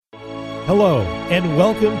Hello, and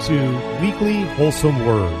welcome to Weekly Wholesome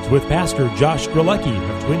Words with Pastor Josh Grelecki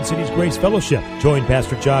of Twin Cities Grace Fellowship. Join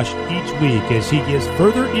Pastor Josh each week as he gives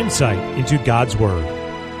further insight into God's Word.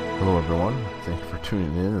 Hello, everyone. Thank you for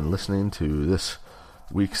tuning in and listening to this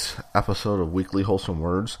week's episode of Weekly Wholesome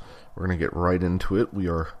Words. We're going to get right into it. We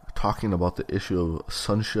are talking about the issue of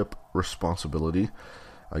sonship responsibility.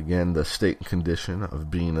 Again, the state and condition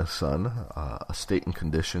of being a son, a state and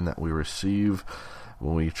condition that we receive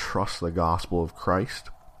when we trust the gospel of Christ,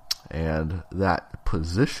 and that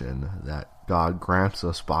position that God grants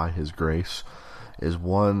us by His grace is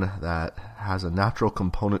one that has a natural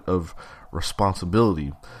component of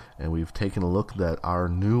responsibility. And we've taken a look at our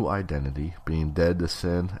new identity, being dead to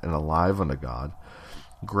sin and alive unto God,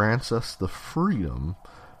 grants us the freedom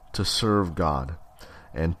to serve God.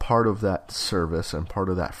 And part of that service and part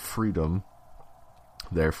of that freedom,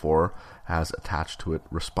 therefore, has attached to it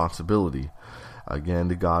responsibility. Again,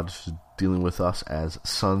 God's dealing with us as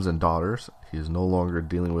sons and daughters. He is no longer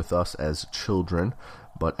dealing with us as children,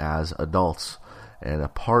 but as adults. And a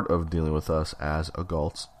part of dealing with us as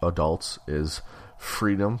adults is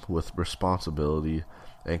freedom with responsibility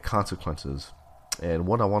and consequences. And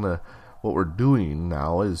what we're doing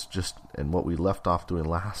now is just, and what we left off doing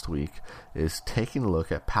last week, is taking a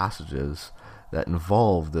look at passages that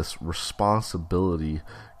involve this responsibility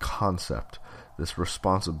concept, this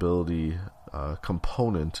responsibility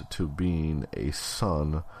component to being a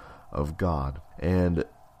son of God. And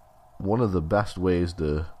one of the best ways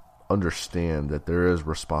to understand that there is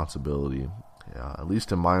responsibility, at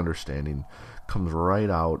least in my understanding, comes right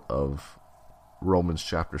out of Romans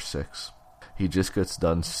chapter 6. He just gets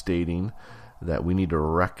done stating that we need to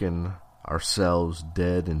reckon ourselves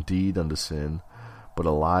dead indeed unto sin, but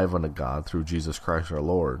alive unto God through Jesus Christ our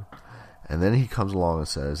Lord. And then he comes along and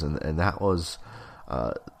says, and that was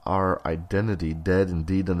our identity, dead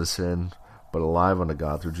indeed unto sin, but alive unto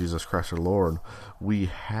God through Jesus Christ our Lord. We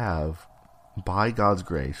have, by God's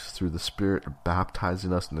grace, through the Spirit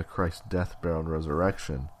baptizing us into Christ's death, burial, and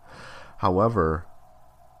resurrection. However,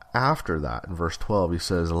 after that, in verse 12, he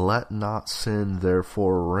says, "Let not sin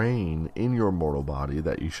therefore reign in your mortal body,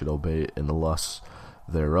 that you should obey it in the lusts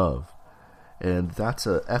thereof." And that's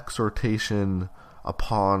an exhortation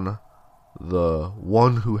upon the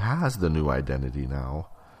one who has the new identity now,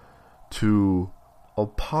 to,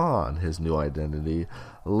 upon his new identity,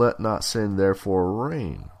 let not sin therefore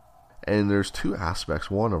reign. And there's two aspects: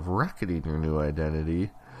 one of reckoning your new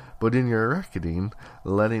identity, but in your reckoning,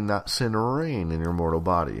 letting not sin reign in your mortal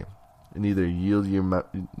body. Neither yield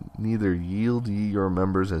ye your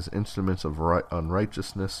members as instruments of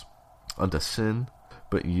unrighteousness unto sin,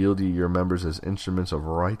 but yield ye your members as instruments of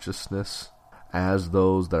righteousness, as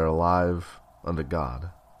those that are alive unto God.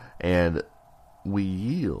 And we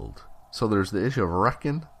yield. So there's the issue of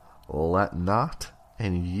reckon, let not,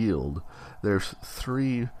 and yield. There's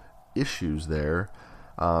three issues there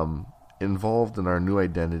involved in our new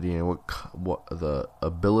identity, and what the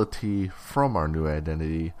ability from our new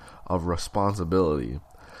identity of responsibility.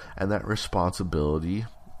 And that responsibility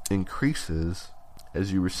increases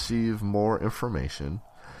as you receive more information,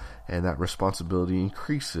 and that responsibility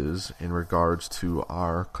increases in regards to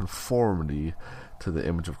our conformity to the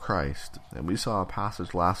image of Christ. And we saw a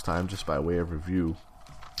passage last time, just by way of review,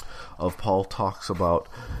 of Paul talks about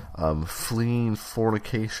fleeing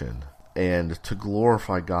fornication and to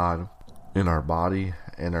glorify God in our body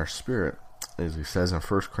and our spirit, as he says in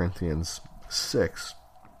 1 Corinthians 6,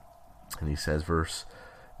 and he says verse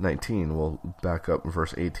 19, we'll back up in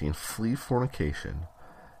verse 18, "Flee fornication.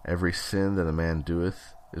 Every sin that a man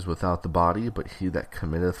doeth is without the body, but he that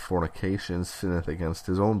committeth fornication sinneth against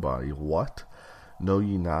his own body. What? Know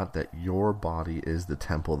ye not that your body is the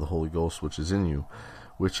temple of the Holy Ghost which is in you,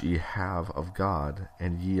 which ye have of God,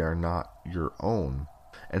 and ye are not your own?"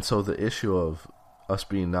 And so the issue of us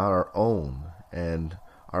being not our own, and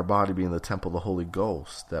our body being the temple of the Holy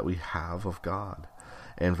Ghost that we have of God.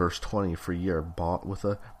 And verse 20, "For ye are bought with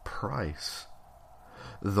a price."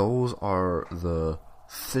 Those are the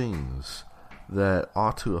things that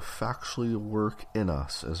ought to effectually work in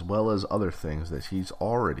us, as well as other things that he's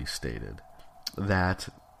already stated, that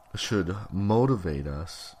should motivate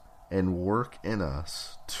us and work in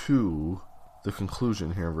us to the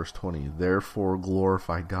conclusion here in verse 20, "Therefore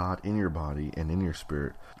glorify God in your body and in your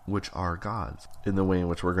spirit, which are God's." In the way in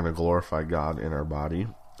which we're going to glorify God in our body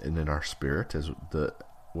and in our spirit is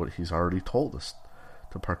what he's already told us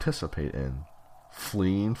to participate in.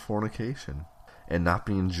 Fleeing fornication and not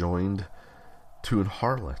being joined to an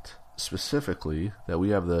harlot. Specifically, that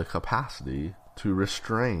we have the capacity to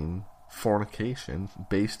restrain fornication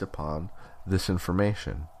based upon this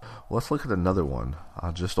information. Well, let's look at another one.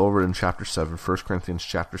 Just over in chapter 7, 1 Corinthians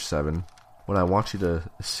chapter 7. What I want you to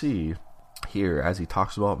see here as he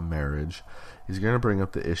talks about marriage, he's going to bring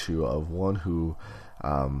up the issue of one who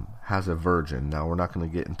has a virgin. Now, we're not going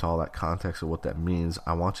to get into all that context of what that means.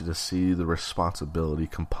 I want you to see the responsibility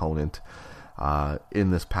component in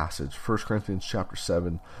this passage. 1 Corinthians chapter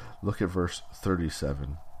 7, look at verse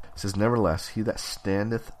 37. It says, "Nevertheless, he that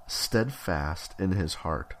standeth steadfast in his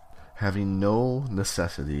heart, having no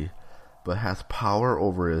necessity, but hath power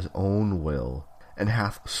over his own will, and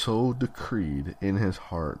hath so decreed in his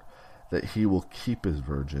heart that he will keep his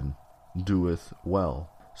virgin, doeth well.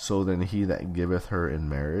 So then he that giveth her in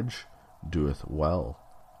marriage doeth well.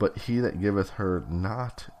 But he that giveth her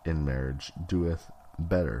not in marriage doeth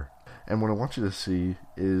better." And what I want you to see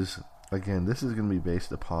is, again, this is going to be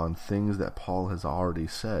based upon things that Paul has already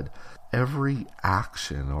said. Every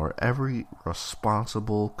action or every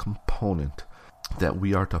responsible component that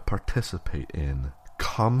we are to participate in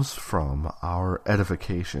comes from our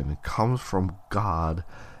edification. It comes from God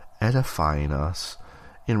edifying us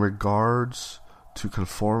in regards to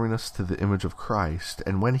conforming us to the image of Christ.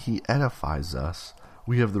 And when he edifies us,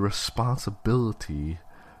 we have the responsibility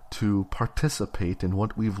to participate in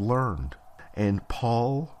what we've learned. And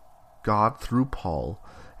Paul, God through Paul,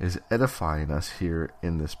 is edifying us here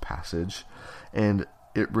in this passage, and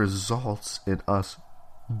it results in us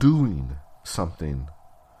doing something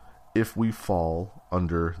if we fall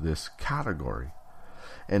under this category.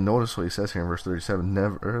 And notice what he says here in verse 37,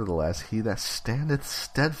 "Nevertheless, he that standeth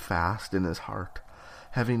steadfast in his heart,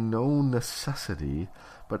 having no necessity,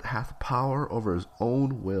 but hath power over his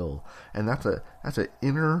own will." And that's an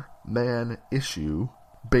inner man issue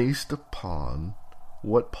based upon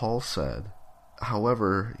what Paul said.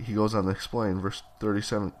 However, he goes on to explain, verse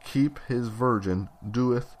 37, "Keep his virgin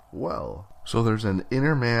doeth well." So there's an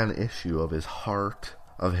inner man issue of his heart,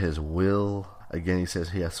 of his will. Again, he says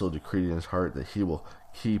he has so decreed in his heart that he will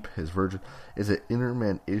keep his virgin. Is an inner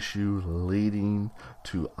man issue leading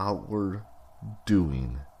to outward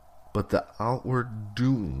doing. But the outward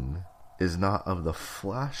doing is not of the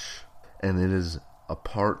flesh, and it is a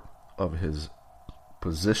part of his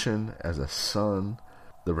position as a son,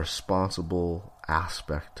 the responsible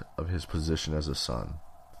aspect of his position as a son.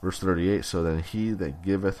 Verse 38, "So then he that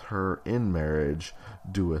giveth her in marriage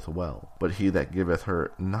doeth well, but he that giveth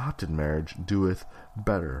her not in marriage doeth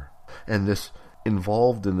better." And this,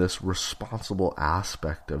 involved in this responsible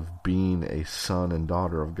aspect of being a son and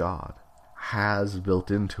daughter of God, has built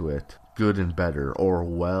into it good and better, or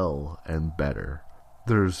well and better.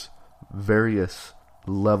 There's various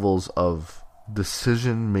levels of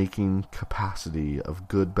decision-making capacity of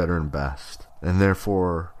good, better, and best. And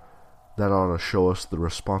therefore, that ought to show us the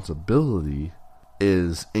responsibility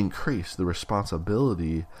is increased. The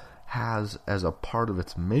responsibility has, as a part of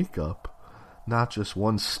its makeup, not just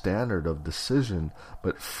one standard of decision,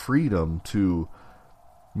 but freedom to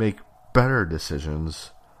make better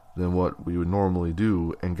decisions than what we would normally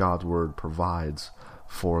do, and God's Word provides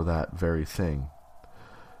for that very thing.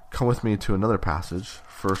 Come with me to another passage,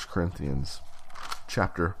 1 Corinthians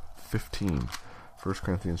chapter 15. 1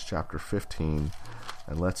 Corinthians chapter 15,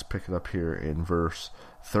 and let's pick it up here in verse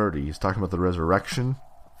 30. He's talking about the resurrection,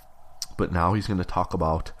 but now he's going to talk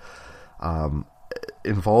about,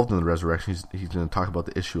 involved in the resurrection, he's going to talk about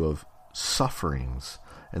the issue of sufferings,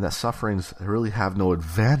 and that sufferings really have no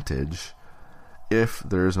advantage if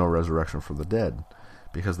there is no resurrection from the dead,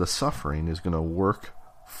 because the suffering is going to work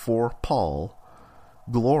for Paul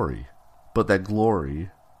glory, but that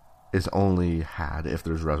glory is only had if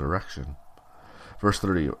there's resurrection. Verse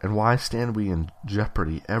 30, "And why stand we in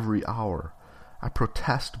jeopardy every hour? I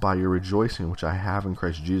protest by your rejoicing which I have in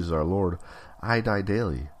Christ Jesus our Lord, I die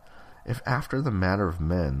daily. If after the manner of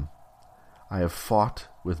men I have fought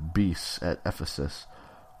with beasts at Ephesus,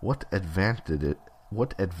 what advantageth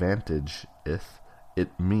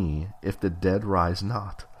it me if the dead rise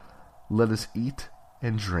not? Let us eat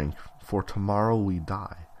and drink, for tomorrow we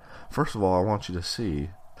die." First of all, I want you to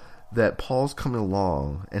see that Paul's coming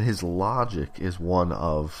along, and his logic is one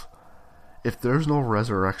of, if there's no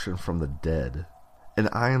resurrection from the dead, and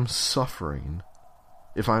I am suffering,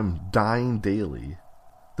 if I'm dying daily,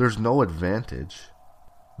 there's no advantage.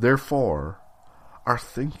 Therefore, our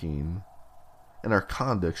thinking and our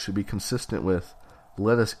conduct should be consistent with,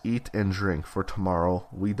 let us eat and drink, for tomorrow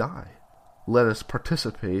we die. Let us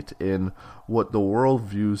participate in what the world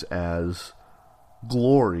views as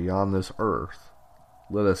glory on this earth.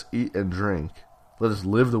 Let us eat and drink. Let us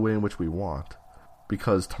live the way in which we want,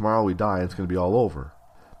 because tomorrow we die and it's going to be all over.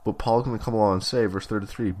 But Paul's going to come along and say, verse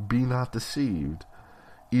 33, "Be not deceived.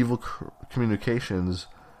 Evil communications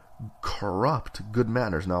corrupt good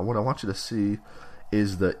manners. Now, what I want you to see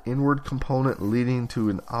is the inward component leading to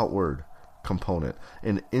an outward component.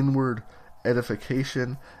 An inward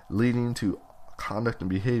edification leading to conduct and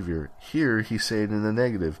behavior. Here, he's saying in the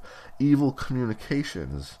negative, evil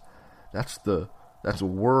communications. That's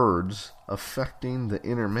words affecting the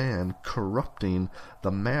inner man, corrupting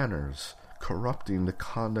the manners, corrupting the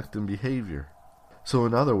conduct and behavior. So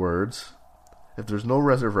in other words, if there's no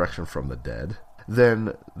resurrection from the dead,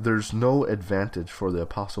 then there's no advantage for the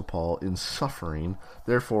Apostle Paul in suffering.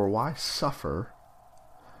 Therefore, why suffer?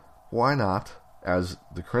 Why not, as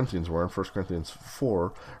the Corinthians were in 1 Corinthians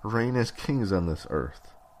 4, reign as kings on this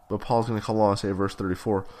earth? But Paul's going to come along and say, verse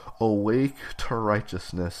 34, awake to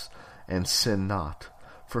righteousness and sin not,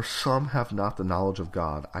 for some have not the knowledge of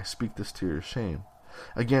God. I speak this to your shame.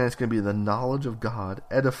 Again, it's going to be the knowledge of God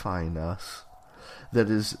edifying us that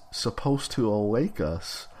is supposed to awake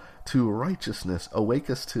us to righteousness, awake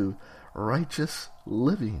us to righteous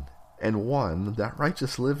living. And one, that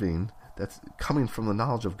righteous living that's coming from the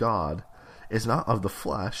knowledge of God is not of the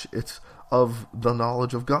flesh, it's of the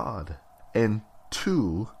knowledge of God. And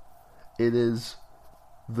two, it is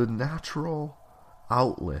the natural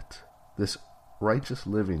outlet. This righteous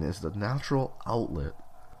living is the natural outlet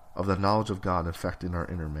of the knowledge of God affecting our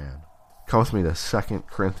inner man. Come with me to 2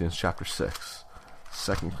 Corinthians chapter 6.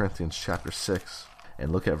 2 Corinthians chapter 6.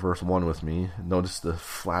 And look at verse 1 with me. Notice the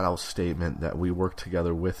flat-out statement that we work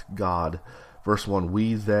together with God. Verse 1,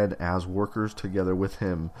 we then, as workers together with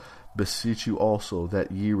him, beseech you also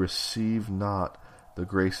that ye receive not the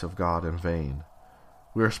grace of God in vain.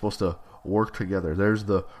 We are supposed to work together. There's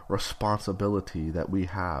the responsibility that we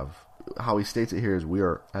have. How he states it here is we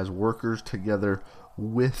are as workers together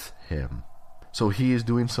with him. So he is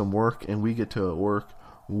doing some work and we get to work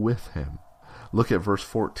with him. Look at verse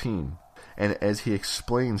 14. And as he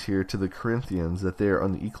explains here to the Corinthians that they are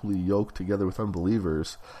unequally yoked together with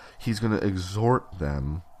unbelievers, he's going to exhort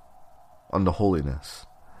them unto holiness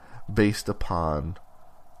based upon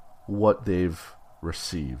what they've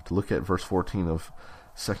received. Look at verse 14 of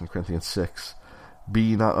 2 Corinthians 6. Be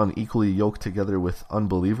ye not unequally yoked together with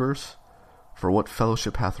unbelievers? For what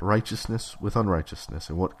fellowship hath righteousness with unrighteousness?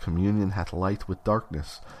 And what communion hath light with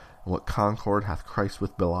darkness? And what concord hath Christ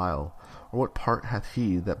with Belial? Or what part hath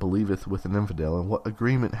he that believeth with an infidel? And what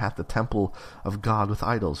agreement hath the temple of God with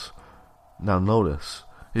idols? Now notice,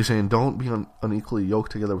 he's saying don't be unequally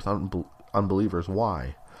yoked together with unbelievers.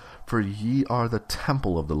 Why? For ye are the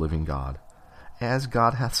temple of the living God. As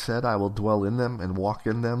God hath said, I will dwell in them and walk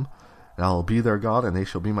in them, and I will be their God, and they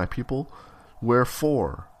shall be my people.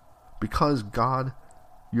 Wherefore, because God,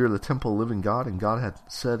 you're the temple of the living God, and God hath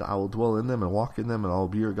said, I will dwell in them and walk in them, and I will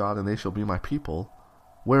be your God, and they shall be my people.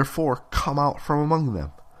 Wherefore, come out from among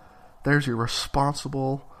them. There's your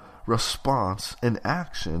responsible response and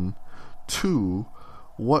action to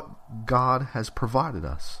what God has provided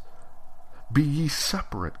us. Be ye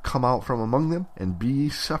separate, come out from among them, and be ye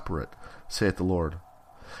separate, saith the Lord.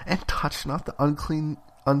 And touch not the unclean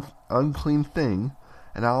thing,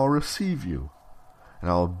 and I will receive you. And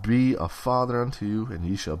I will be a father unto you, and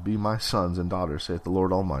ye shall be my sons and daughters, saith the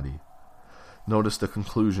Lord Almighty. Notice the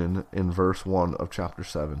conclusion in verse 1 of chapter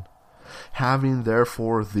 7. Having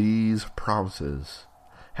therefore these promises,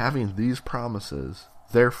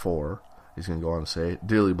 therefore, he's going to go on to say,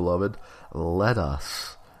 dearly beloved, let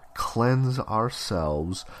us cleanse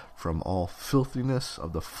ourselves from all filthiness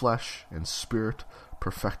of the flesh and spirit,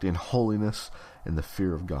 perfecting holiness in the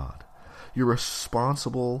fear of God. Your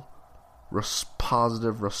responsible,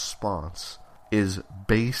 positive response is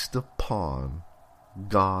based upon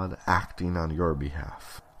God acting on your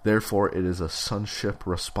behalf. Therefore, it is a sonship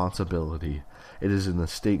responsibility. It is in the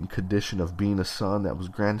state and condition of being a son that was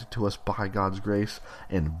granted to us by God's grace,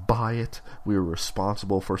 and by it we are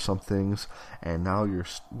responsible for some things. And now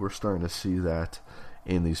we're starting to see that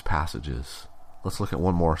in these passages. Let's look at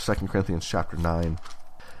one more, 2 Corinthians chapter 9,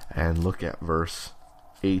 and look at verse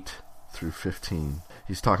 8 through 15.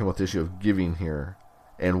 He's talking about the issue of giving here,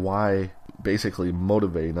 and why basically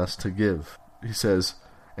motivating us to give. He says,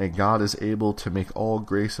 and God is able to make all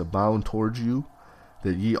grace abound towards you,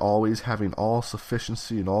 that ye always having all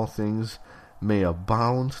sufficiency in all things may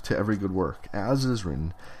abound to every good work. As it is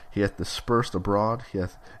written, he hath dispersed abroad, he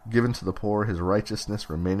hath given to the poor, his righteousness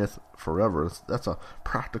remaineth forever. That's a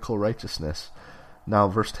practical righteousness. Now,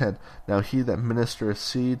 verse 10, now he that ministereth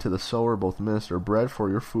seed to the sower both minister bread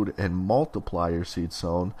for your food, and multiply your seed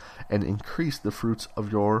sown, and increase the fruits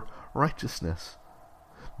of your righteousness,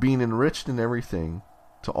 being enriched in everything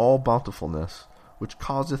to all bountifulness, which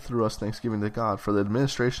causeth through us thanksgiving to God. For the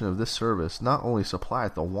administration of this service not only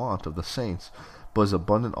supplieth the want of the saints, but is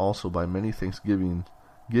abundant also by many thanksgiving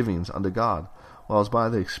givings unto God, while as by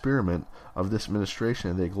the experiment of this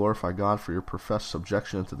ministration they glorify God for your professed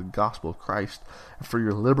subjection unto the gospel of Christ, and for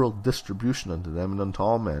your liberal distribution unto them and unto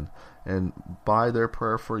all men, and by their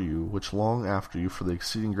prayer for you, which long after you for the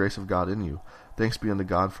exceeding grace of God in you. Thanks be unto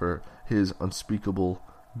God for his unspeakable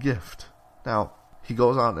gift. Now, he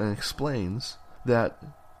goes on and explains that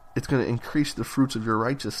it's going to increase the fruits of your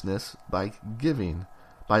righteousness by giving,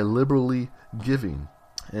 by liberally giving,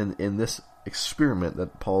 and in this experiment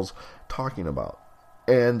that Paul's talking about.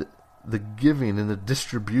 And the giving and the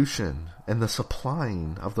distribution and the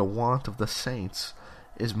supplying of the want of the saints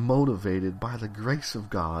is motivated by the grace of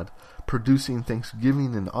God, producing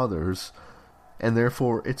thanksgiving in others, and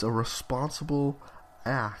therefore it's a responsible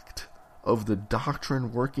act of the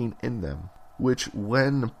doctrine working in them, which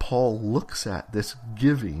when Paul looks at this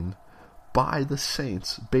giving by the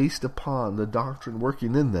saints based upon the doctrine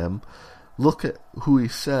working in them, look at who he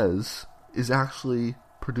says is actually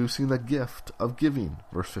producing the gift of giving.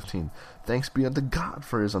 Verse 15, thanks be unto God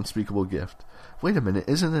for his unspeakable gift. Wait a minute,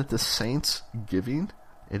 isn't it the saints giving?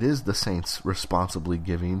 It is the saints responsibly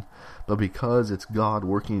giving, but because it's God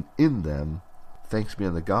working in them, thanks be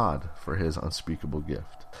unto God for his unspeakable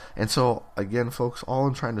gift. And so, again, folks, all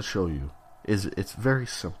I'm trying to show you is it's very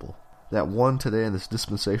simple. That one, today in this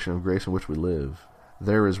dispensation of grace in which we live,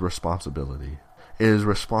 there is responsibility. It is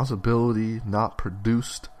responsibility not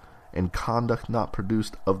produced and conduct not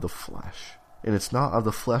produced of the flesh. And it's not of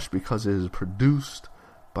the flesh because it is produced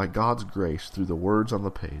by God's grace through the words on the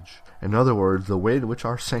page. In other words, the way in which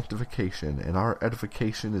our sanctification and our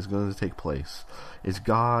edification is going to take place is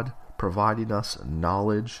God providing us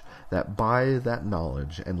knowledge, that by that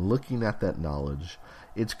knowledge and looking at that knowledge,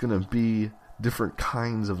 it's going to be different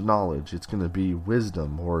kinds of knowledge. It's going to be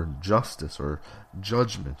wisdom or justice or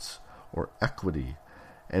judgments or equity.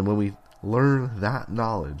 And when we learn that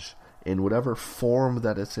knowledge in whatever form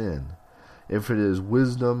that it's in, if it is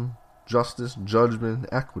wisdom, justice, judgment,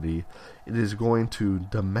 equity, it is going to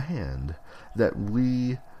demand that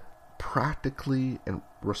we practically and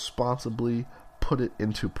responsibly put it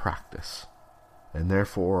into practice. And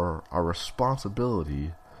therefore, our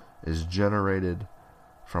responsibility is generated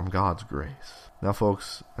from God's grace. Now,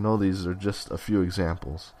 folks, I know these are just a few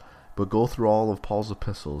examples, but go through all of Paul's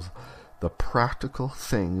epistles. The practical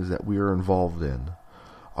things that we are involved in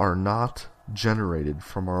are not generated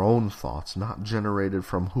from our own thoughts, not generated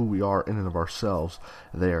from who we are in and of ourselves.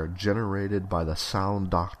 They are generated by the sound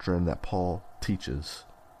doctrine that Paul teaches.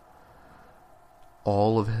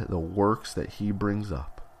 All of the works that he brings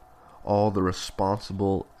up, all the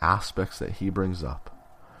responsible aspects that he brings up,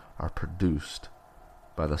 are produced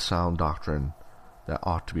by the sound doctrine that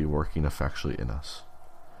ought to be working effectually in us.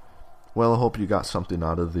 Well, I hope you got something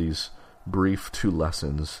out of these brief 2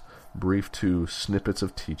 lessons, brief 2 snippets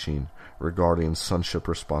of teaching regarding sonship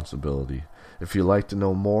responsibility. If you'd like to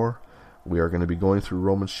know more, we are going to be going through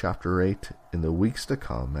Romans chapter 8 in the weeks to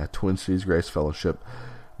come at Twin Cities Grace Fellowship.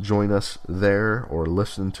 Join us there or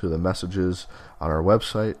listen to the messages on our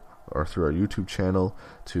website or through our YouTube channel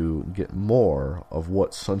to get more of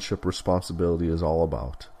what sonship responsibility is all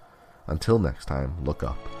about. Until next time, look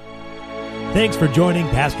up. Thanks for joining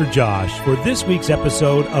Pastor Josh for this week's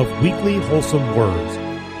episode of Weekly Wholesome Words.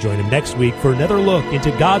 Join him next week for another look into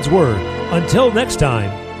God's Word. Until next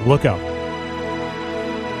time, look up.